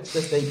objects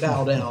that they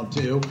bow down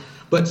to.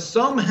 But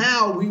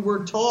somehow we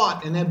were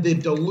taught and have the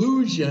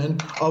delusion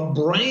of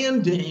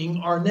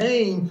branding our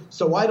name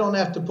so I don't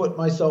have to put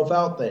myself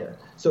out there.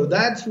 So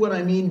that's what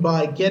I mean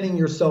by getting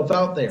yourself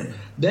out there.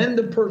 Then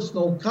the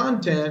personal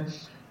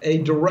content, a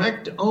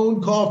direct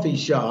owned coffee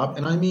shop,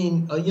 and I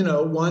mean,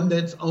 one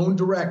that's owned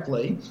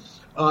directly,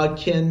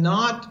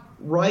 cannot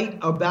write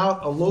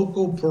about a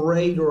local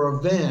parade or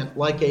event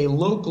like a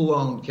local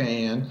owned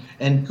can,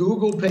 and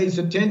Google pays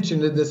attention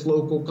to this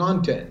local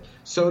content.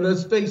 So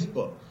does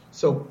Facebook.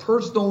 So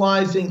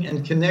personalizing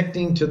and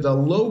connecting to the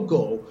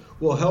local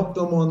will help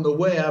them on the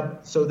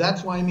web. So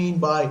that's what I mean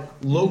by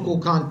local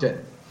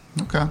content.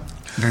 Okay.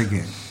 Very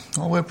good.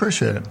 Well, we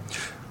appreciate it.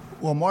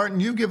 Well, Martin,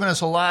 you've given us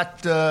a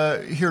lot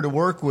here to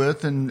work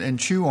with and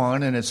chew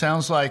on, and it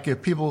sounds like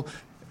if people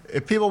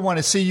want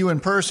to see you in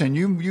person,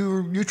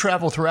 you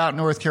travel throughout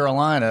North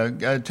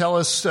Carolina. Tell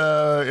us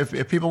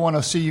if people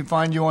want to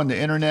find you on the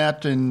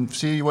internet and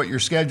see what your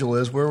schedule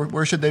is,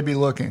 where should they be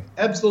looking?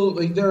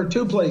 Absolutely. There are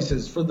two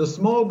places. For the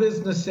Small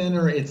Business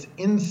Center, it's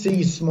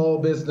NC Small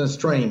Business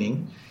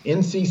Training,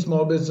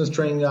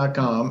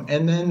 ncsmallbusinesstraining.com.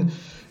 And then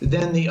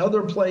Then the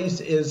other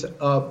place is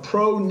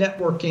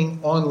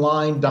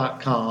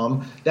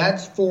pronetworkingonline.com.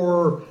 That's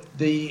for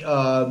the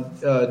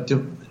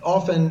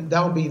often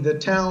that'll be the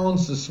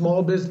towns, the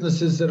small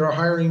businesses that are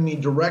hiring me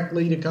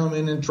directly to come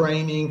in and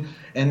training,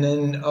 and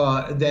then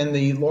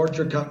the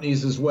larger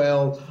companies as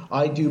well.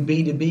 I do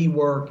B2B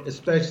work,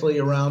 especially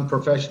around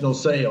professional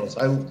sales.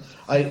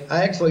 I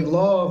actually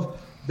love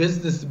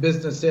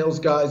business-to-business sales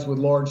guys with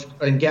large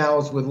and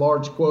gals with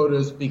large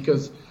quotas,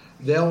 because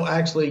they'll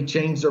actually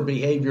change their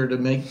behavior to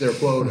make their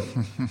quota,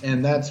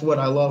 and that's what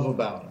I love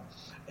about them.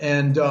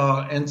 And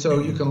so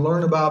you can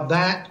learn about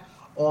that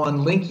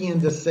on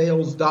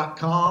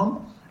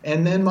linkingintosales.com,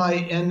 and then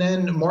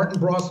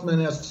Martin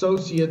Brossman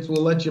Associates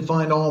will let you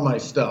find all my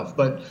stuff.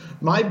 But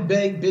my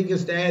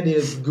biggest ad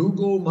is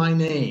Google my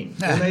name,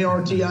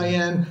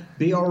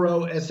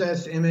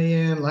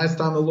 MartinBrossman. Last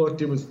time I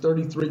looked, it was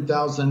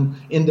 33,000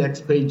 index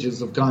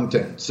pages of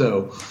content.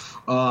 So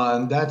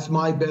that's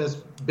my best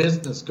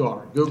business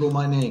card. Google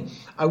my name.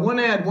 I want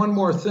to add one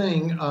more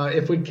thing,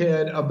 if we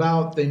could,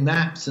 about the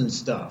maps and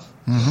stuff.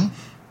 Mm-hmm.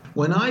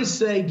 When I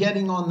say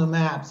getting on the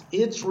maps,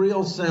 it's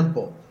real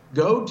simple.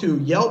 Go to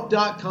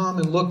Yelp.com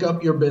and look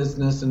up your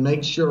business and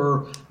make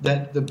sure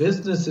that the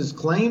business has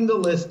claimed the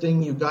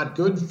listing, you've got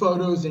good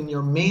photos, and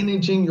you're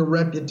managing your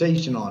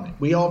reputation on it.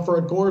 We offer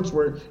a course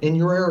where, in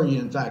your area,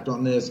 in fact,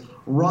 on this,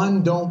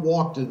 run, don't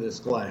walk to this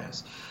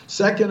class.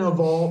 Second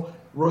of all,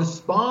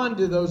 respond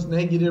to those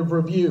negative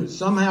reviews.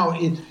 Somehow,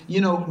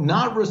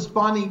 not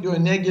responding to a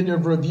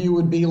negative review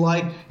would be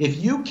like if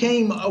you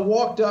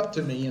walked up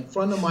to me in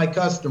front of my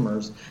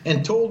customers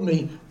and told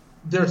me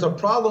there's a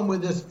problem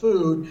with this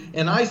food,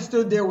 and I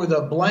stood there with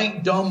a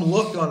blank, dumb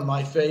look on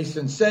my face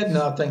and said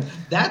nothing.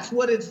 That's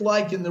what it's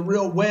like in the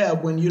real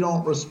web when you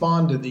don't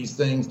respond to these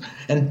things.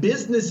 And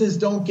businesses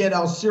don't get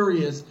how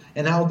serious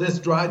and how this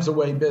drives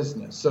away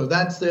business. So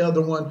that's the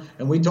other one.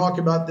 And we talk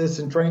about this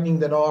in training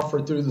that I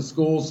offer through the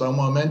school, so I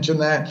want to mention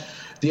that.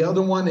 The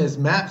other one is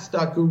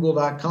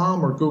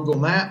maps.google.com or Google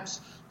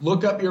Maps.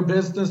 Look up your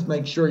business.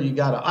 Make sure you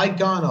got an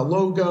icon, a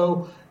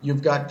logo.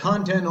 You've got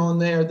content on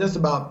there. This is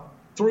about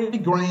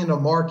 $3,000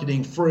 of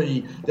marketing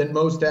free that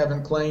most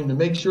haven't claimed, to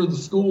make sure the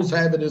schools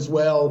have it as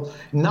well.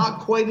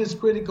 Not quite as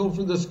critical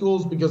for the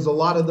schools because a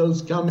lot of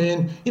those come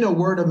in,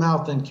 word of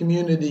mouth and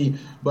community.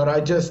 But I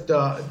just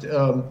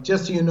so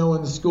you know,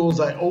 in the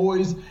schools, I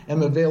always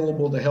am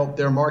available to help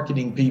their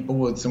marketing people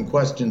with some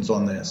questions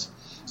on this.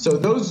 So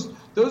those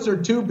are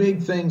two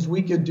big things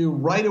we could do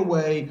right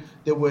away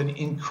that would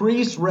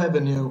increase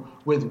revenue.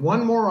 With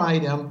one more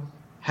item,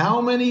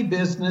 how many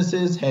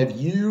businesses have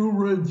you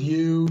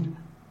reviewed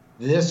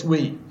this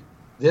week,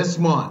 this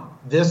month,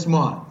 in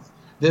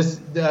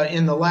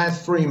the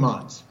last 3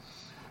 months?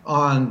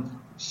 On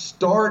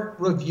start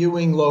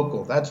reviewing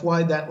local. That's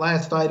why that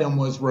last item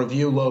was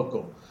review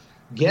local.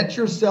 Get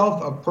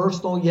yourself a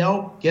personal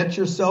Yelp, get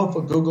yourself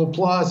a Google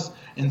Plus,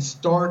 and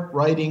start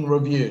writing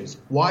reviews.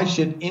 Why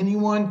should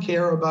anyone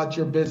care about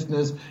your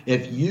business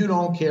if you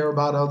don't care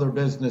about other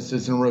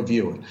businesses and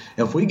review it?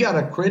 If we got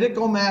a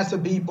critical mass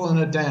of people in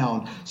a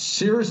town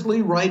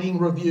seriously writing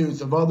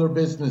reviews of other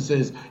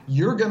businesses,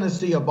 you're going to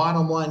see a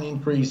bottom line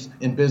increase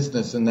in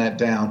business in that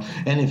town.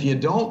 And if you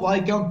don't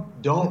like them,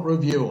 don't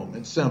review them.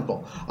 It's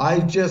simple. I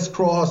just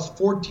crossed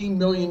 14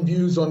 million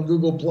views on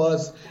Google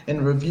Plus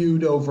and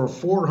reviewed over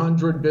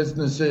 400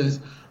 businesses.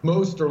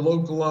 Most are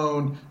local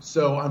owned,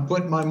 so I'm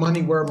putting my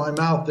money where my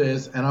mouth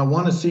is, and I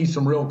want to see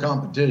some real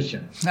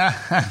competition.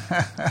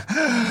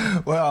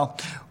 Well,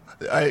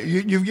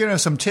 you've given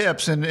us some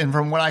tips, and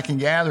from what I can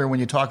gather, when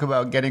you talk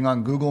about getting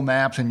on Google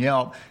Maps and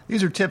Yelp,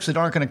 these are tips that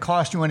aren't going to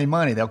cost you any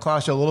money. They'll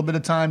cost you a little bit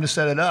of time to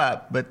set it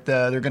up, but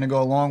they're going to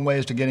go a long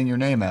ways to getting your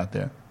name out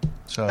there.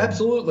 So.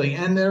 Absolutely,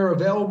 and they're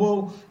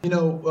available.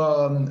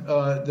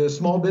 The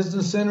Small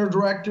Business Center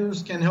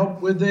directors can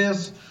help with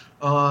this.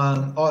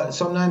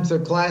 Sometimes the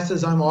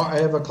classes, I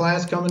have a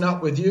class coming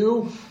up with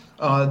you.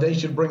 They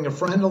should bring a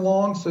friend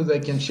along so they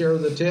can share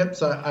the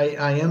tips.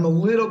 I am a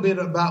little bit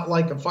about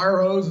like a fire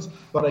hose,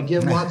 but I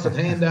give lots of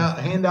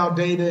handout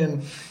data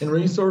and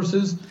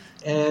resources,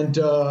 and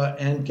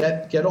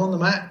get on the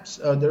maps.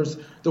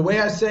 The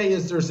way I say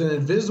is there's an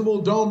invisible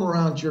dome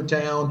around your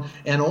town,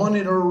 and on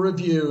it are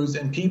reviews,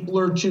 and people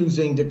are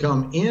choosing to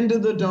come into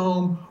the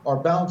dome or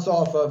bounce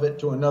off of it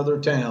to another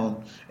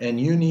town, and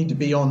you need to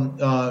be on.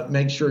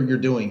 Make sure you're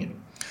doing it.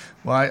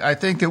 Well, I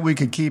think that we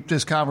could keep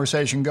this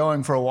conversation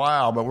going for a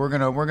while, but we're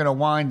gonna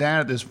wind down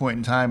at this point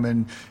in time,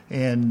 and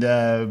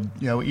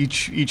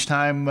each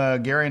time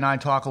Gary and I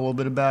talk a little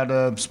bit about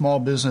a small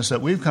business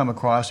that we've come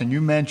across, and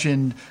you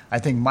mentioned, I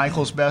think,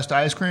 Michael's Best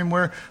Ice Cream.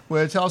 Tell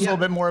us a little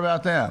bit more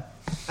about that.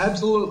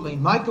 Absolutely,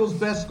 Michael's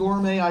Best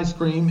Gourmet Ice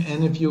Cream,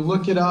 and if you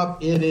look it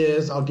up, it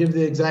is. I'll give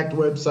the exact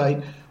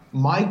website: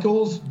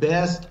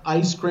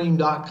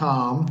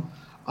 michaelsbesticecream.com.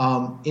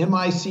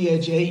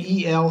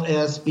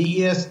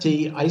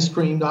 MICHAELSBEST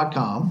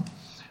icecream.com.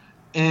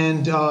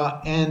 And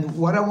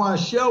what I want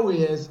to show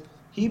is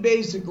he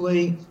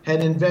basically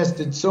had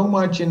invested so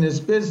much in his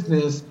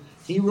business,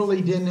 he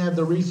really didn't have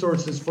the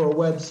resources for a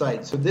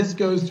website. So this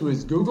goes to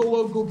his Google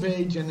local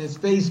page and his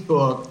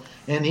Facebook,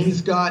 and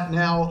he's got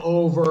now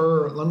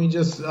over, let me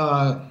just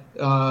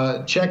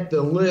check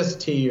the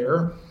list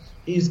here.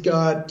 He's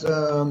got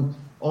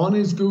on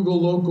his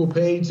Google local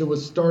page that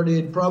was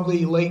started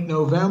probably late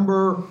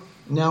November.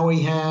 Now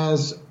he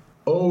has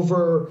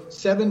over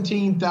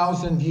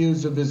 17,000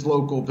 views of his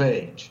local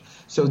page.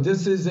 So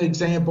this is an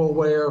example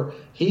where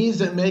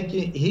he's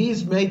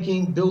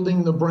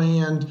building the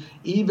brand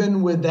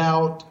even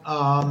without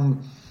a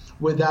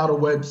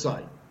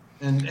website.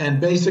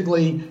 And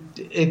basically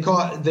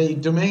the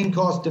domain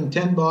cost him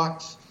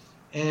 $10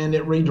 and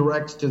it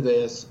redirects to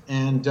this.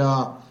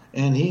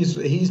 And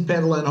he's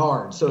pedaling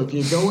hard. So if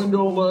you go into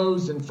a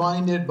Lowe's and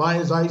find it, buy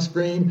his ice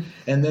cream,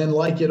 and then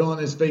like it on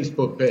his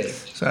Facebook page.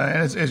 So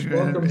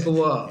welcome to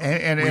love.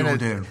 And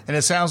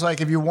it sounds like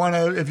if you want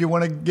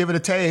to give it a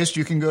taste,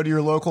 you can go to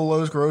your local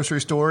Lowe's grocery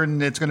store,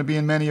 and it's going to be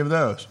in many of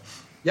those.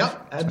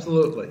 Yep,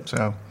 absolutely.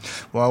 So,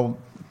 well,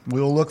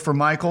 we'll look for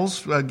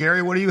Michael's.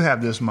 Gary, what do you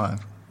have this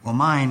month? Well,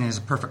 mine is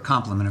a perfect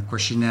complement. Of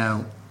course,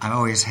 I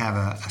always have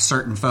a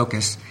certain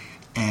focus,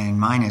 and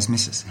mine is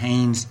Mrs.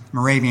 Haynes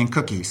Moravian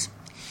Cookies.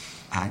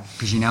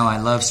 Because I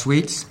love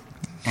sweets,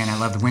 and I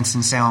love the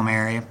Winston-Salem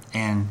area.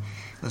 And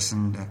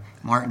listen to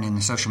Martin in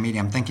the social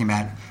media, I'm thinking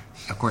about,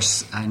 of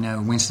course, I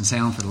know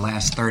Winston-Salem for the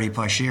last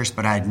 30-plus years,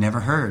 but I'd never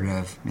heard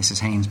of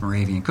Mrs. Haynes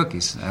Moravian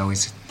Cookies. I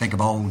always think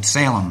of old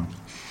Salem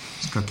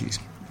cookies.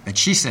 But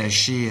she says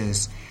she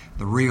is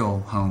the real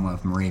home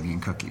of Moravian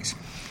cookies.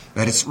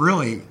 But it's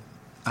really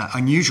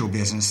unusual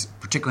business,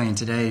 particularly in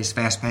today's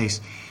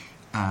fast-paced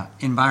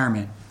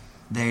environment.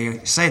 They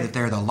say that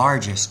they're the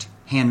largest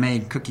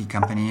handmade cookie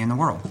company in the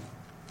world.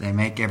 They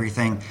make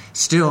everything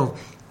still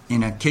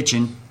in a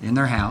kitchen in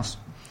their house.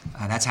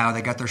 That's how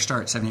they got their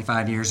start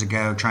 75 years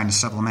ago, trying to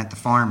supplement the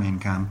farm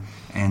income.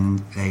 And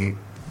they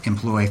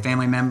employ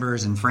family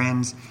members and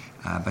friends,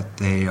 but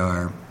they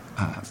are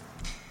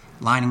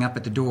lining up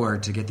at the door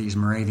to get these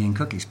Moravian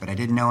cookies. But I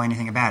didn't know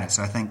anything about it,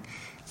 so I think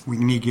we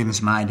need to give them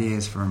some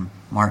ideas from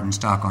Martin's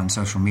talk on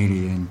social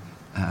media. And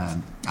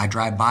I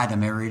drive by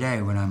them every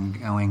day when I'm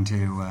going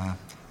to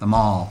the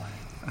mall.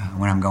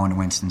 When I'm going to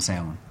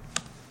Winston-Salem.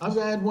 I'll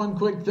add one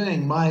quick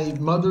thing. My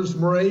mother's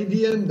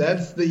Moravian.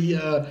 That's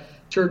the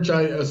church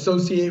I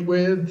associate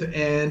with.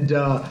 And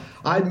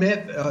I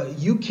met,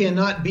 you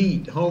cannot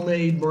beat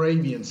homemade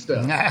Moravian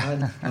stuff.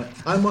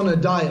 I'm on a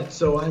diet,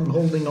 so I'm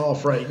holding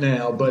off right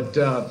now. But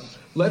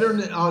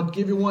I'll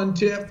give you one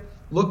tip.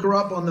 Look her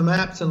up on the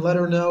maps and let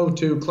her know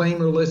to claim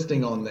her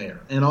listing on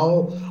there. And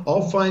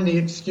I'll find the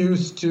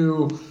excuse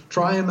to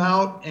try them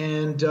out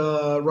and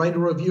write a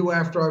review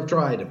after I've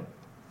tried them.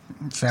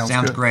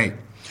 Sounds great.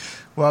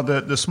 Well,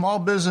 the small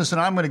business that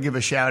I'm going to give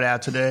a shout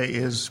out today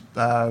is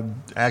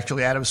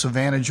actually out of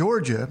Savannah,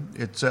 Georgia.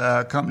 It's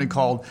a company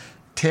called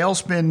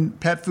Tailspin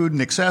Pet Food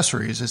and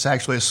Accessories. It's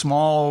actually a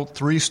small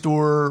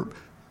 3-store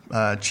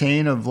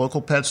chain of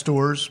local pet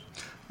stores.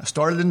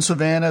 Started in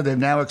Savannah. They've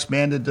now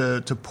expanded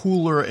to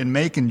Pooler and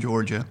Macon,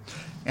 Georgia.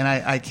 And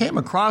I came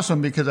across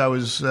them because I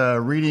was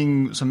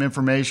reading some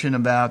information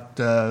about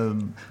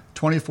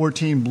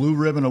 2014 Blue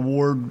Ribbon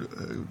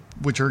Award,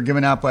 which are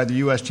given out by the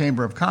U.S.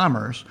 Chamber of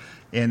Commerce.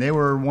 And they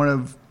were one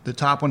of the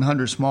top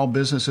 100 small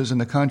businesses in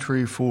the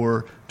country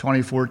for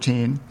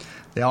 2014.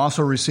 They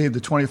also received the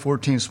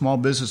 2014 Small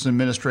Business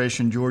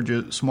Administration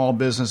Georgia Small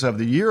Business of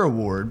the Year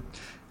Award.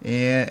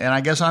 And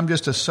I guess I'm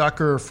just a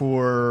sucker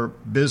for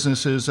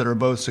businesses that are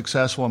both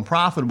successful and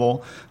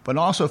profitable, but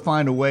also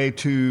find a way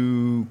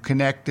to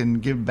connect and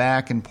give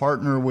back and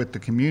partner with the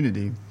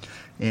community.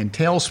 And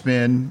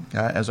Tailspin,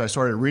 as I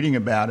started reading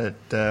about it,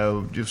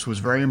 just was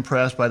very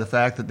impressed by the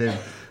fact that they've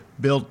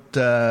built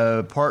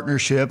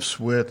partnerships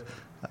with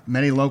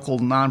many local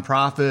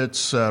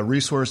nonprofits,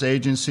 resource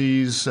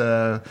agencies,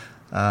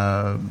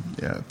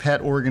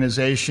 pet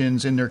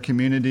organizations in their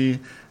community.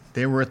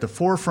 They were at the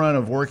forefront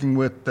of working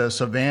with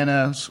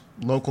Savannah's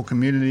local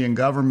community and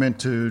government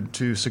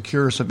to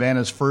secure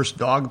Savannah's first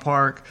dog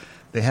park.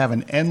 They have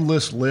an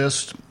endless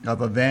list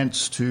of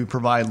events to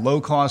provide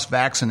low-cost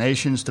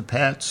vaccinations to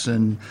pets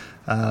and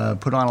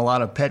put on a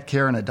lot of pet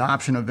care and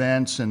adoption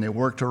events, and they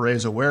work to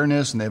raise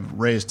awareness, and they've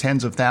raised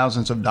tens of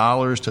thousands of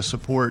dollars to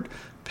support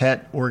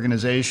pet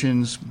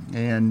organizations.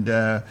 And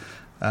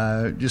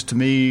just to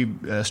me,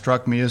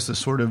 struck me as the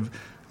sort of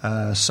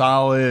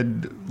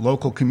solid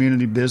local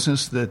community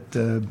business that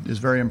is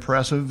very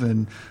impressive,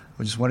 and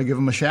I just want to give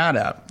them a shout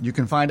out. You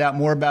can find out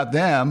more about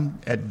them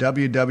at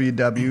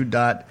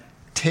www.tailspin,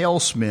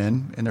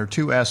 and there are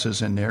 2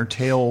 S's in there,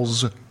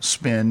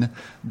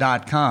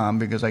 tailspin.com,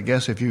 because I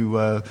guess if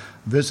you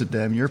visit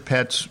them, your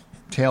pet's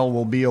tail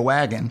will be a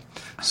wagon.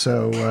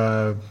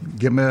 So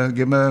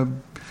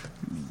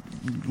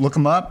look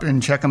them up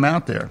and check them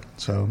out there.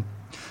 So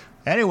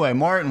anyway,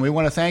 Martin, we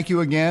want to thank you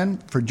again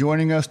for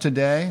joining us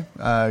today.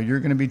 You're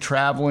going to be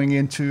traveling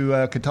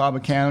into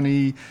Catawba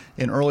County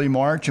in early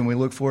March, and we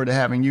look forward to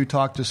having you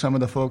talk to some of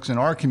the folks in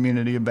our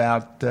community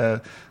about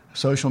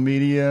social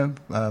media,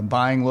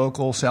 buying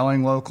local,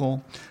 selling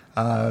local.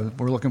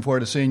 We're looking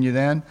forward to seeing you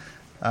then.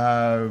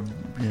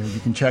 You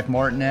can check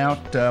Martin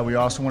out. We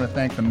also want to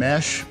thank The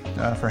Mesh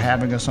for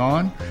having us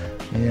on.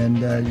 And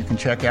you can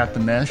check out The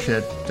Mesh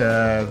at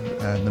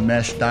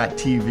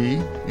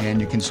themesh.tv.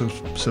 And you can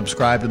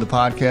subscribe to the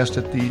podcast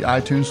at the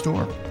iTunes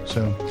store.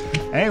 So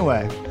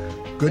anyway,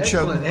 good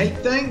Excellent. show. Hey,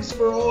 thanks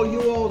for all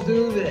you all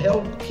do to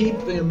help keep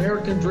the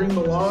American dream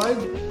alive.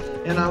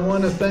 And I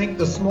want to thank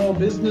the Small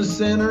Business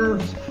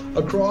Centers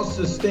across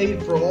the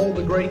state for all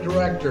the great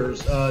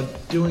directors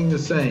doing the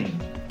same.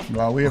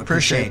 Well, we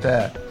appreciate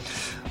that.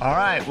 All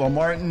right. Well,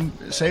 Martin,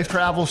 safe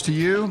travels to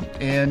you,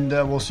 and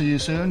we'll see you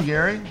soon.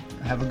 Gary,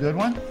 have a good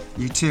one.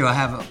 You too. I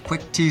have a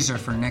quick teaser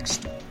for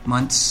next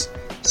month's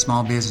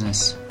small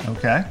business.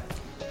 Okay.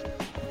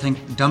 I think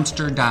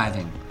dumpster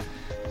diving.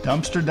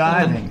 Dumpster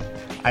diving.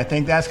 I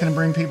think that's going to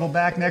bring people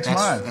back next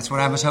month. That's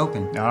what I was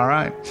hoping. All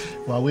right.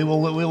 Well, we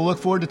will look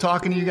forward to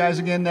talking to you guys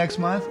again next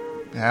month.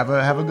 Have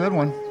a good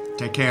one.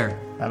 Take care.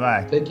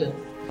 Bye-bye. Take care.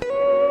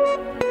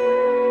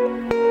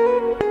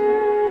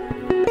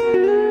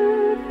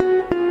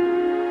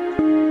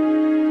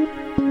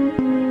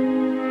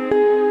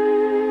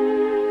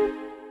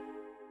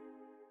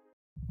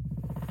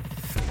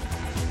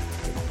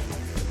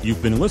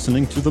 You've been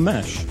listening to The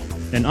Mesh,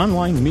 an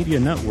online media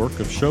network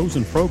of shows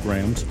and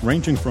programs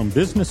ranging from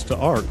business to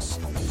arts,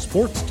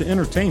 sports to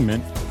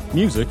entertainment,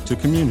 music to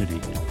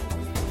community.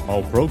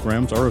 All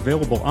programs are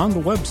available on the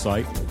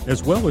website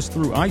as well as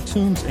through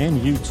iTunes and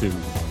YouTube.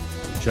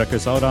 Check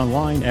us out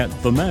online at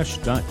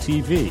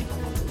themesh.tv.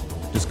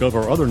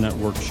 Discover other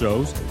network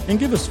shows and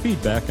give us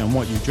feedback on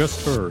what you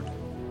just heard.